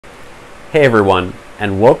Hey everyone,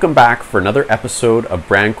 and welcome back for another episode of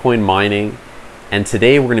RavenCoin mining. And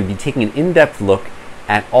today we're going to be taking an in-depth look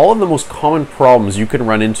at all of the most common problems you can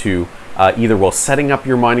run into either while setting up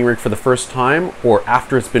your mining rig for the first time or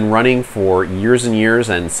after it's been running for years and years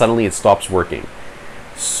and suddenly it stops working.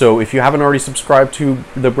 So if you haven't already subscribed to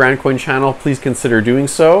the RavenCoin channel, please consider doing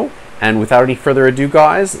so. And without any further ado,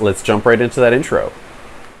 guys, let's jump right into that intro.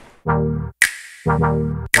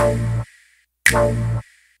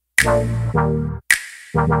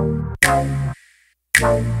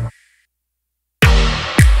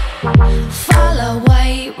 Follow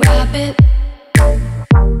white rabbit.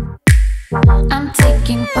 I'm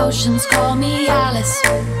taking potions, call me Alice.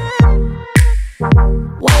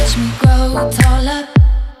 Watch me grow taller.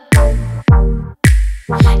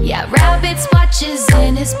 Yeah, rabbit's watches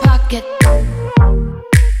in his pocket.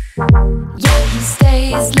 Yeah, he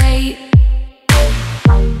stays late,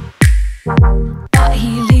 but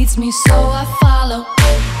he leads me, so I follow.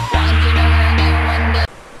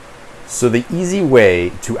 So the easy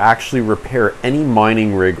way to actually repair any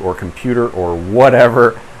mining rig or computer or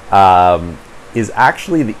whatever is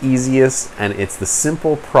actually the easiest, and it's the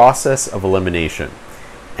simple process of elimination.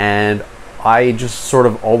 And I just sort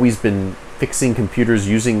of always been fixing computers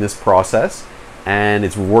using this process, and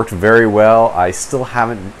it's worked very well. I still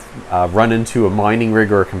haven't run into a mining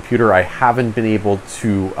rig or a computer I haven't been able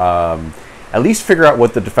to at least figure out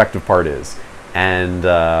what the defective part is and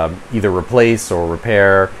either replace or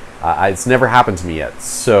repair. It's never happened to me yet,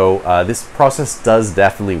 so this process does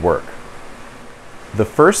definitely work. The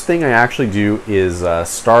first thing I actually do is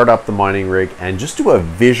start up the mining rig and just do a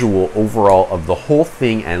visual overall of the whole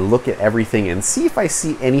thing and look at everything and see if I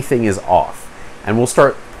see anything is off. And we'll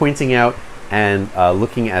start pointing out and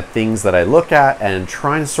looking at things that I look at and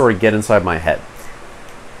trying to sort of get inside my head.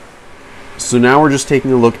 So now we're just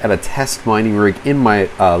taking a look at a test mining rig in my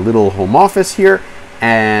little home office here.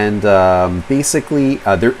 And basically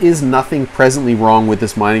there is nothing presently wrong with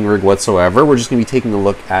this mining rig whatsoever. We're just going to be taking a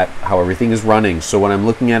look at how everything is running. So when I'm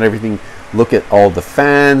looking at everything, look at all the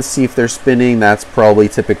fans, see if they're spinning. That's probably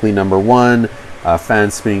typically number one.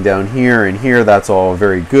 Fans spinning down here and here, that's all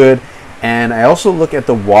very good. And I also look at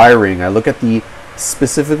the wiring. I look at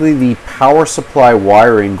specifically the power supply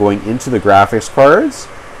wiring going into the graphics cards.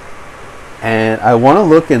 And I want to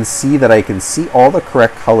look and see that I can see all the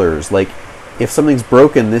correct colors. Like, if something's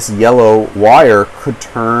broken, this yellow wire could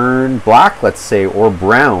turn black, let's say, or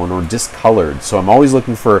brown or discolored. So I'm always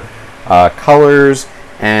looking for colors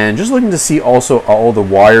and just looking to see also all the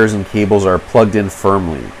wires and cables are plugged in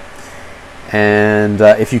firmly. And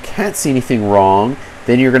if you can't see anything wrong,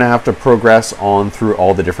 then you're going to have to progress on through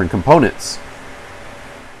all the different components.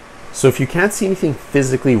 So if you can't see anything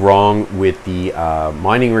physically wrong with the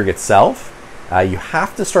mining rig itself, you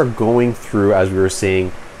have to start going through, as we were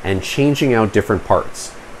saying, and changing out different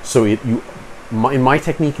parts. So in my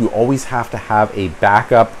technique, you always have to have a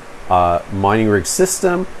backup mining rig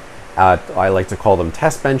system. I like to call them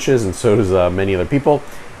test benches, and so does many other people.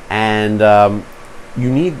 And you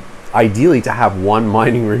need ideally to have one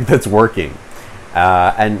mining rig that's working.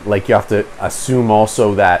 And like, you have to assume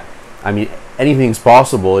also that, I mean, anything's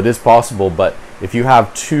possible. It is possible, but if you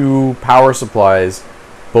have two power supplies,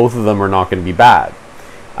 both of them are not going to be bad.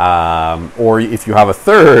 Or if you have a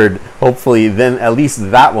third, hopefully then at least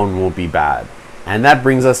that one won't be bad. And that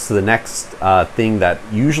brings us to the next thing that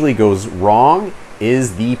usually goes wrong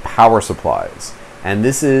is the power supplies. And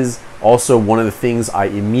this is also one of the things I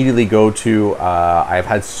immediately go to. I've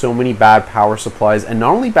had so many bad power supplies, and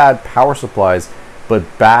not only bad power supplies,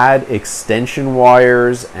 but bad extension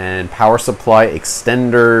wires and power supply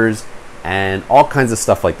extenders and all kinds of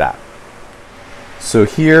stuff like that. So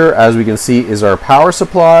here, as we can see, is our power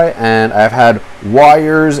supply, and I've had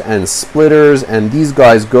wires and splitters, and these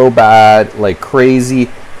guys go bad like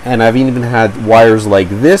crazy. And I've even had wires like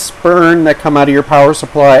this burn that come out of your power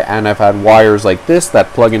supply, and I've had wires like this that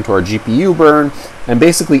plug into our GPU burn, and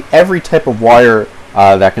basically every type of wire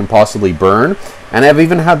that can possibly burn. And I've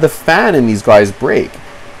even had the fan in these guys break.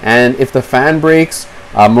 And if the fan breaks,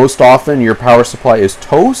 most often your power supply is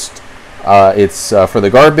toast. It's for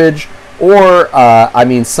the garbage. Or, I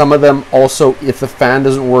mean, some of them also, if the fan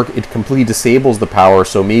doesn't work, it completely disables the power.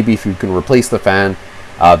 So maybe if you can replace the fan,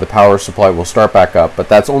 the power supply will start back up. But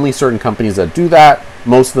that's only certain companies that do that.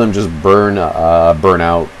 Most of them just burn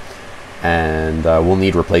out and will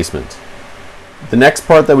need replacement. The next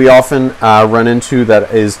part that we often run into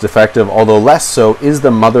that is defective, although less so, is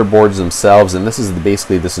the motherboards themselves. And this is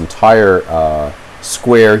basically this entire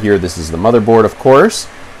square here. This is the motherboard, of course.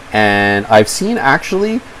 And I've seen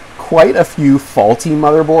actually quite a few faulty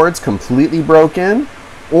motherboards completely broken,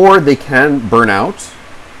 or they can burn out.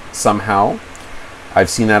 somehow. I've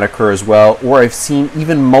seen that occur as well, or I've seen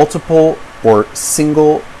even multiple or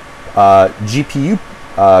single GPU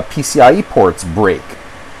PCIe ports break.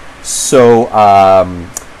 So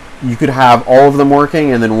you could have all of them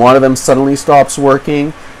working and then one of them suddenly stops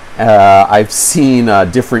working. I've seen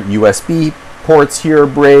different USB ports here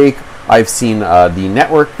break. I've seen the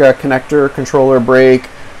network connector controller break.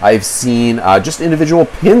 I've seen just individual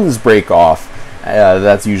pins break off.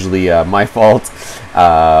 That's usually my fault.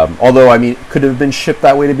 Although, I mean, it could have been shipped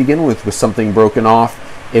that way to begin with something broken off.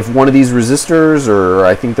 If one of these resistors, or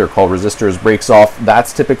I think they're called resistors, breaks off,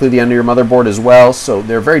 that's typically the end of your motherboard as well. So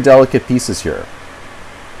they're very delicate pieces here.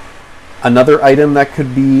 Another item that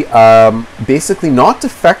could be basically not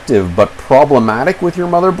defective but problematic with your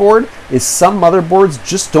motherboard is some motherboards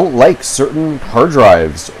just don't like certain hard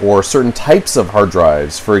drives or certain types of hard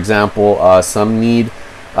drives. For example, some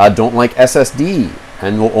don't like SSD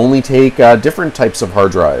and will only take different types of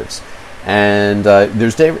hard drives. And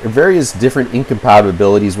there's various different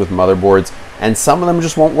incompatibilities with motherboards, and some of them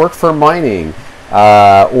just won't work for mining.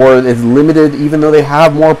 Or it's limited, even though they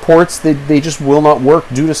have more ports, they just will not work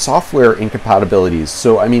due to software incompatibilities.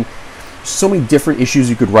 So, I mean, so many different issues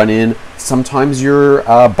you could run in. Sometimes your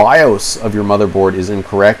BIOS of your motherboard is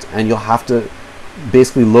incorrect, and you'll have to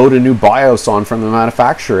basically load a new BIOS on from the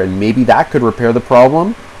manufacturer, and maybe that could repair the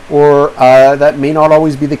problem, or that may not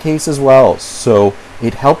always be the case as well. So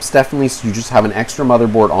it helps definitely so you just have an extra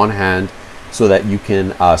motherboard on hand so that you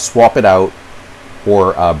can swap it out,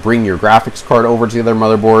 or bring your graphics card over to the other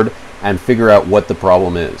motherboard and figure out what the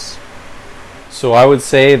problem is. So I would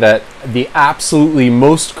say that the absolutely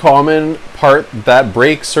most common part that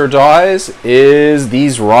breaks or dies is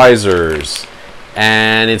these risers.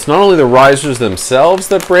 And it's not only the risers themselves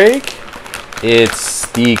that break, it's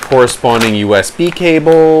the corresponding USB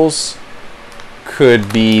cables,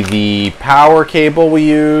 could be the power cable we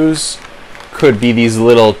use, could be these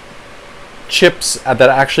little chips that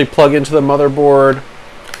actually plug into the motherboard,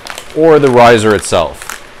 or the riser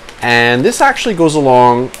itself. And this actually goes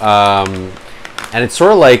along, and it's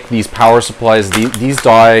sort of like these power supplies. These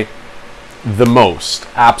die the most,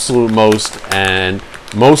 absolute most, and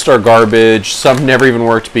most are garbage. Some never even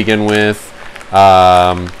work to begin with.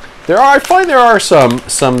 I find there are some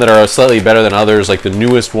that are slightly better than others, like the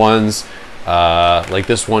newest ones. Like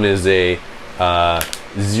this one is a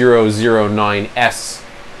 009S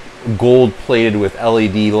gold plated with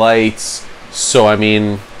LED lights. So I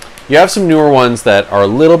mean, you have some newer ones that are a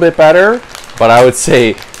little bit better, but I would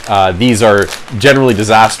say these are generally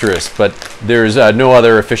disastrous. But there's no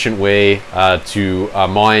other efficient way to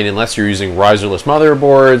mine unless you're using riserless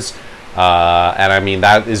motherboards, and I mean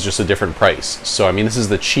that is just a different price. So I mean, this is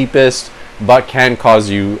the cheapest, but can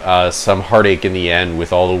cause you some heartache in the end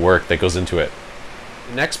with all the work that goes into it.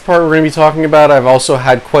 The next part we're going to be talking about, I've also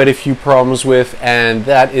had quite a few problems with, and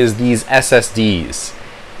that is these SSDs.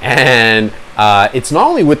 And it's not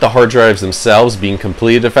only with the hard drives themselves being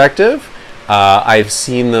completely defective, I've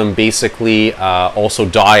seen them basically also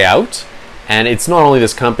die out. And it's not only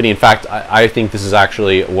this company. In fact, I think this is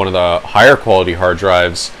actually one of the higher quality hard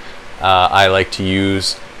drives I like to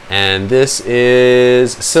use. And this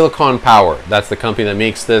is Silicon Power. That's the company that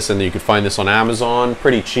makes this, and you can find this on Amazon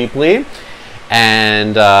pretty cheaply.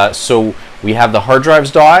 And so we have the hard drives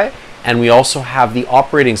die, and we also have the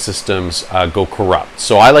operating systems go corrupt.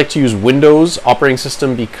 So I like to use Windows operating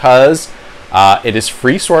system because it is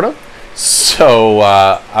free, sort of. So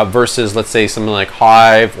versus, let's say, something like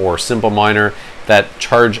Hive or Simple Miner that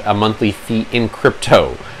charge a monthly fee in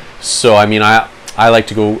crypto. So I mean, I like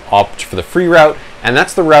to opt for the free route, and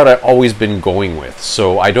that's the route I've always been going with.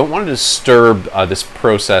 So I don't want to disturb this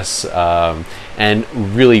process and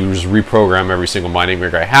really just reprogram every single mining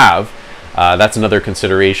rig I have. That's another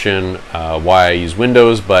consideration why I use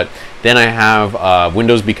Windows. But then I have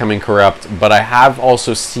Windows becoming corrupt, but I have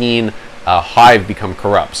also seen Hive become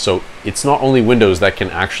corrupt. So it's not only Windows that can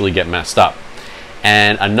actually get messed up.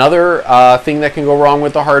 And another thing that can go wrong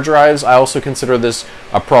with the hard drives, I also consider this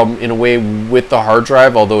a problem in a way with the hard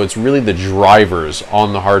drive, although it's really the drivers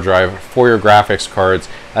on the hard drive for your graphics cards.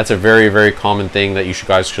 That's a very, very common thing that you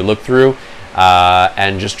guys should look through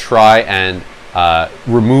and just try and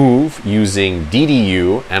remove using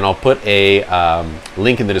DDU. And I'll put a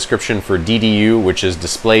link in the description for DDU, which is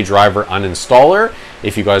Display Driver Uninstaller,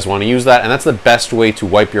 if you guys want to use that. And that's the best way to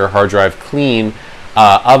wipe your hard drive clean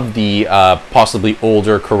of the possibly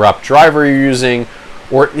older corrupt driver you're using.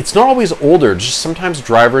 Or it's not always older, just sometimes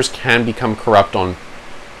drivers can become corrupt on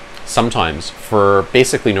sometimes for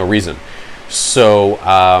basically no reason. So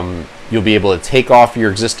you'll be able to take off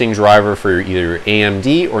your existing driver for either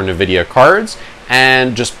AMD or NVIDIA cards,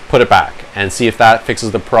 and just put it back and see if that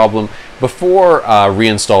fixes the problem before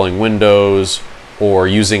reinstalling Windows or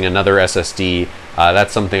using another SSD.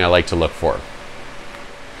 That's something I like to look for.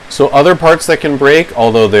 So other parts that can break,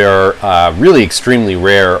 although they are really extremely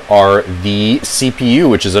rare, are the CPU,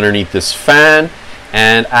 which is underneath this fan.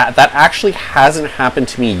 And that actually hasn't happened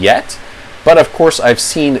to me yet. But of course, I've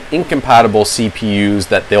seen incompatible CPUs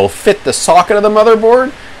that they'll fit the socket of the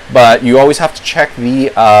motherboard, but you always have to check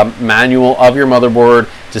the manual of your motherboard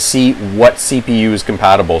to see what CPU is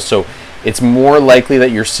compatible. So it's more likely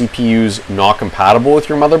that your CPU is not compatible with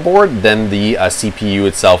your motherboard than the CPU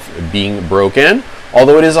itself being broken.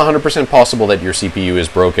 Although it is 100% possible that your CPU is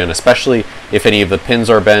broken, especially if any of the pins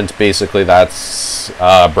are bent. Basically, that's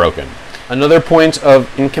broken. Another point of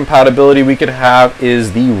incompatibility we could have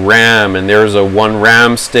is the RAM, and there's a 1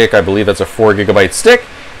 RAM stick. I believe that's a 4 GB stick.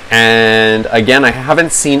 And again, I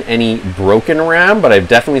haven't seen any broken RAM, but I've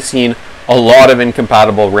definitely seen a lot of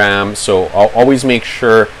incompatible RAM. So I'll always make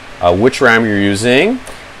sure which RAM you're using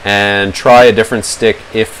and try a different stick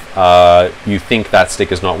if you think that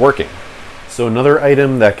stick is not working. So another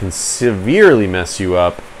item that can severely mess you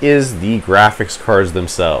up is the graphics cards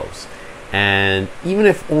themselves. And even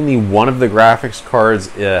if only one of the graphics cards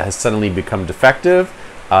has suddenly become defective,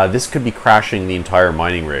 this could be crashing the entire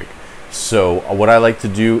mining rig. So what I like to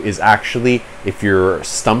do is actually, if you're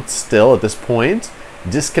stumped still at this point,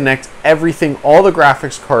 disconnect everything, all the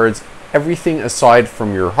graphics cards, everything aside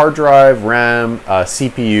from your hard drive, RAM,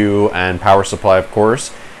 CPU, and power supply, of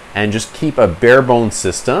course, and just keep a bare bones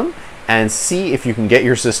system and see if you can get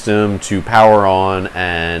your system to power on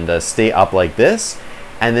and stay up like this,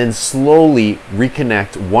 and then slowly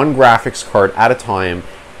reconnect one graphics card at a time.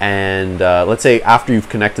 And let's say after you've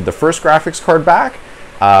connected the first graphics card back,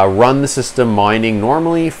 run the system mining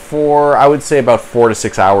normally for, I would say, about 4 to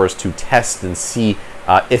 6 hours to test and see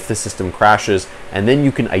if the system crashes. And then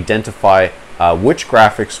you can identify which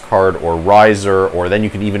graphics card or riser, or then you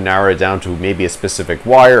can even narrow it down to maybe a specific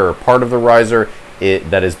wire or part of the riser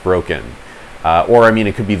that is broken. Or I mean,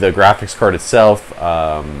 it could be the graphics card itself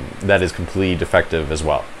that is completely defective as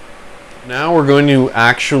well. Now we're going to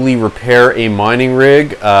actually repair a mining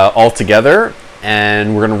rig altogether,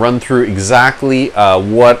 and we're going to run through exactly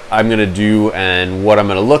what I'm going to do and what I'm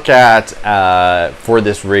going to look at for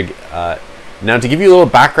this rig. Now, to give you a little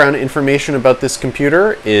background information about this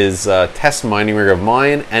computer is a test mining rig of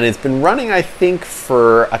mine, and it's been running, I think,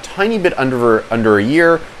 for a tiny bit under a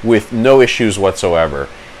year with no issues whatsoever.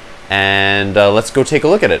 And let's go take a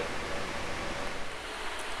look at it.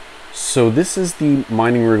 So this is the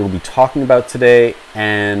mining rig we'll be talking about today,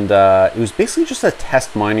 and it was basically just a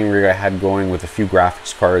test mining rig I had going with a few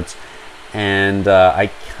graphics cards. And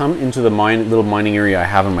I come into the little mining area I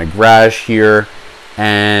have in my garage here,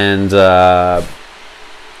 and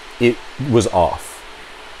it was off.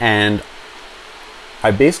 And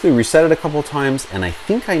I basically reset it a couple times, and I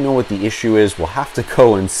think I know what the issue is. We'll have to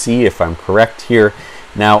go and see if I'm correct here.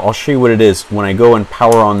 Now I'll show you what it is. When I go and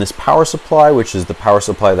power on this power supply, which is the power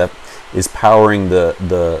supply that is powering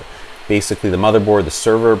basically the motherboard, the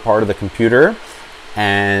server part of the computer,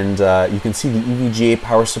 and you can see the EVGA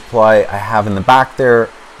power supply I have in the back there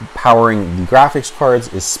powering the graphics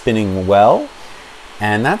cards is spinning well,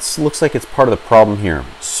 and that looks like it's part of the problem here.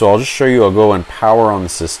 So I'll just show you. I'll go and power on the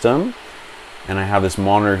system, and I have this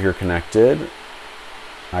monitor here connected.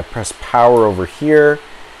 I press power over here,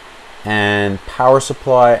 and power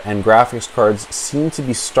supply and graphics cards seem to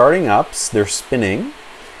be starting up. They're spinning,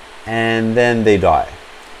 and then they die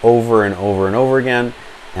over and over and over again.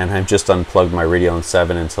 And I've just unplugged my Radeon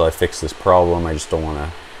 7 until I fix this problem. I just don't want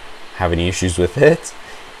to have any issues with it.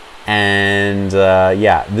 And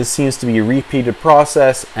yeah, this seems to be a repeated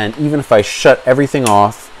process. And even if I shut everything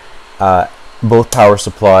off, both power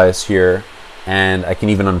supplies here, and I can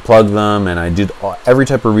even unplug them, and I did every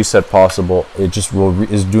type of reset possible, it just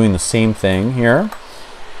is doing the same thing here.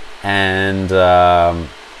 And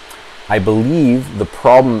I believe the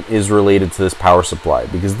problem is related to this power supply,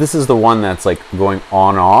 because this is the one that's like going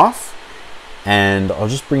on off. And I'll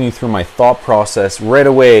just bring you through my thought process. Right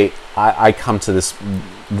away, I come to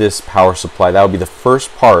this power supply. That would be the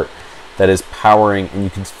first part that is powering, and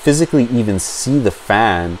you can physically even see the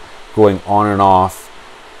fan going on and off.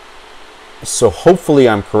 So hopefully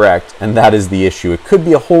I'm correct, and that is the issue. It could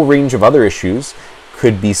be a whole range of other issues.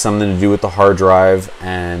 Could be something to do with the hard drive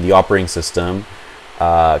and the operating system.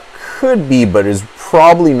 Could be, but is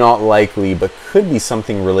probably not likely, but could be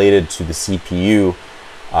something related to the CPU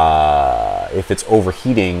if it's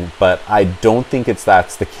overheating, but I don't think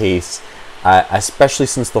that's the case, especially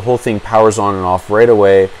since the whole thing powers on and off right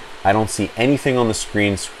away. I don't see anything on the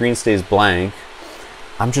screen. Screen stays blank.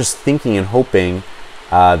 I'm just thinking and hoping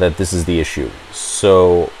that this is the issue.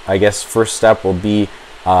 So I guess first step will be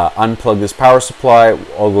unplug this power supply.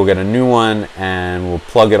 I'll go get a new one and we'll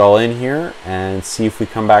plug it all in here and see if we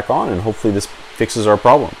come back on, and hopefully this fixes our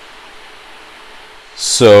problem.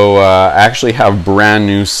 So I actually have brand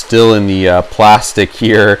new still in the plastic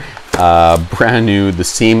here, brand new, the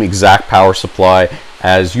same exact power supply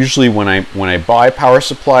as usually when I buy power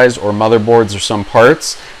supplies or motherboards or some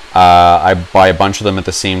parts. I buy a bunch of them at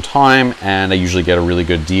the same time, and I usually get a really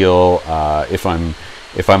good deal if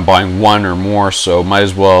I'm buying one or more, so might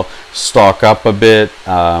as well stock up a bit.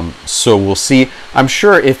 So we'll see. I'm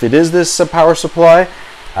sure if it is this power supply,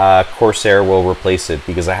 Corsair will replace it,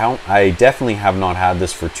 because I definitely have not had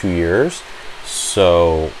this for 2 years,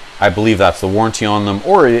 so I believe that's the warranty on them.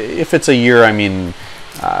 Or if it's a year, I mean,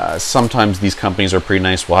 sometimes these companies are pretty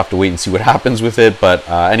nice. We'll have to wait and see what happens with it. But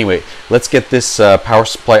anyway, let's get this power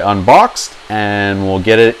supply unboxed and we'll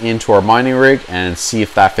get it into our mining rig and see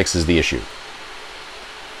if that fixes the issue.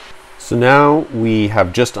 So now we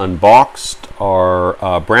have just unboxed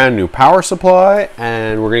our brand new power supply,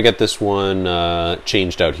 and we're gonna get this one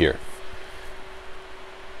changed out here.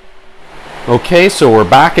 Okay, so we're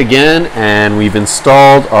back again, and we've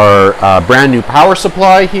installed our brand new power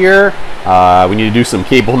supply here. We need to do some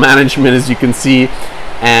cable management, as you can see,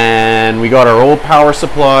 and we got our old power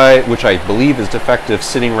supply, which I believe is defective,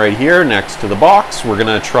 sitting right here next to the box. We're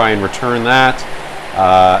gonna try and return that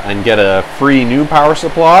and get a free new power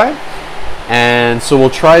supply. And so we'll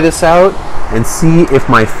try this out and see if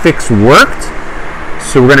my fix worked.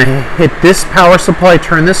 So we're gonna hit this power supply,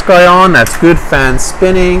 turn this guy on. That's good, fan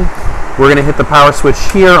spinning. We're gonna hit the power switch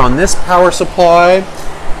here on this power supply,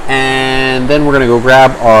 and then we're gonna go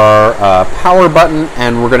grab our power button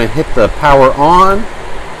and we're gonna hit the power on.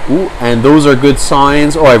 Ooh, and those are good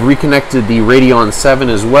signs. Oh, I've reconnected the Radeon 7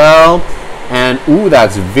 as well, and ooh,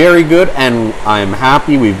 that's very good, and I'm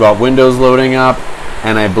happy. We've got Windows loading up,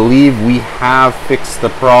 and I believe we have fixed the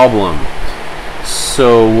problem.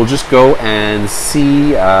 So we'll just go and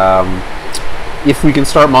see if we can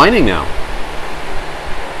start mining now.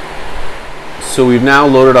 So we've now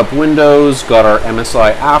loaded up Windows, got our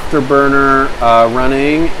MSI Afterburner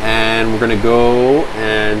running, and we're gonna go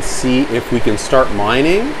and see if we can start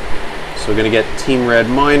mining. So we're gonna get Team Red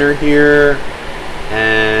Miner here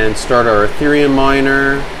and start our Ethereum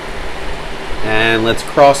miner. And let's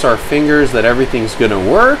cross our fingers that everything's gonna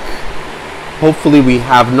work. Hopefully we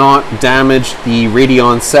have not damaged the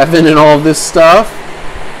Radeon 7 and all of this stuff.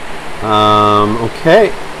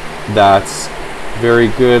 Okay, that's very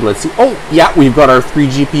good. Let's see. Oh, yeah, we've got our 3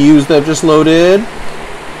 GPUs that have just loaded.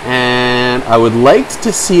 And I would like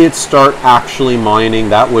to see it start actually mining.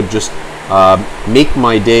 That would just make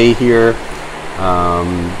my day here.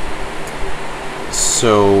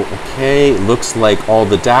 So, okay, looks like all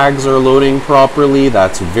the DAGs are loading properly.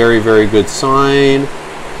 That's a very, very good sign.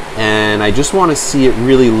 And I just want to see it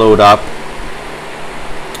really load up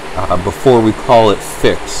before we call it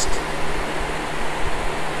fixed.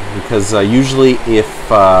 Because usually if,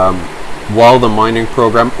 while the mining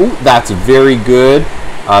program, ooh, that's very good.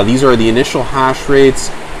 These are the initial hash rates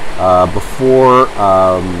before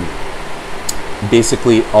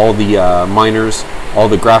basically all the miners, all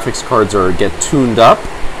the graphics cards get tuned up.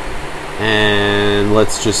 And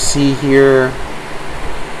let's just see here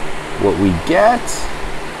what we get.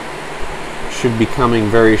 Should be coming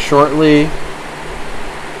very shortly.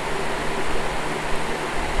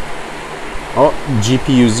 Oh,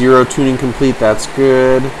 GPU 0 tuning complete, that's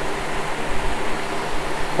good.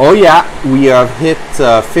 Oh yeah, we have hit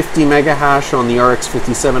 50 mega hash on the RX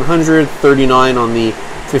 5700, 39 on the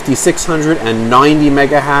 5600, and 90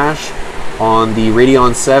 mega hash on the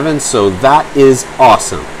Radeon 7, so that is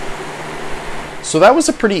awesome. So that was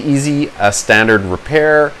a pretty easy standard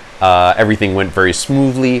repair. Everything went very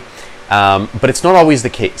smoothly, but it's not always the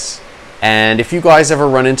case. And if you guys ever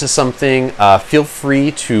run into something, feel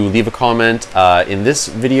free to leave a comment in this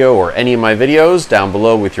video or any of my videos down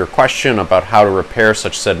below with your question about how to repair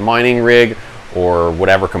such said mining rig or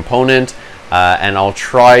whatever component, and I'll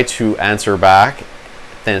try to answer back.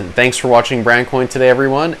 Thanks for watching RavenCoin today,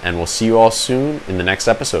 everyone, and we'll see you all soon in the next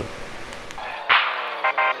episode.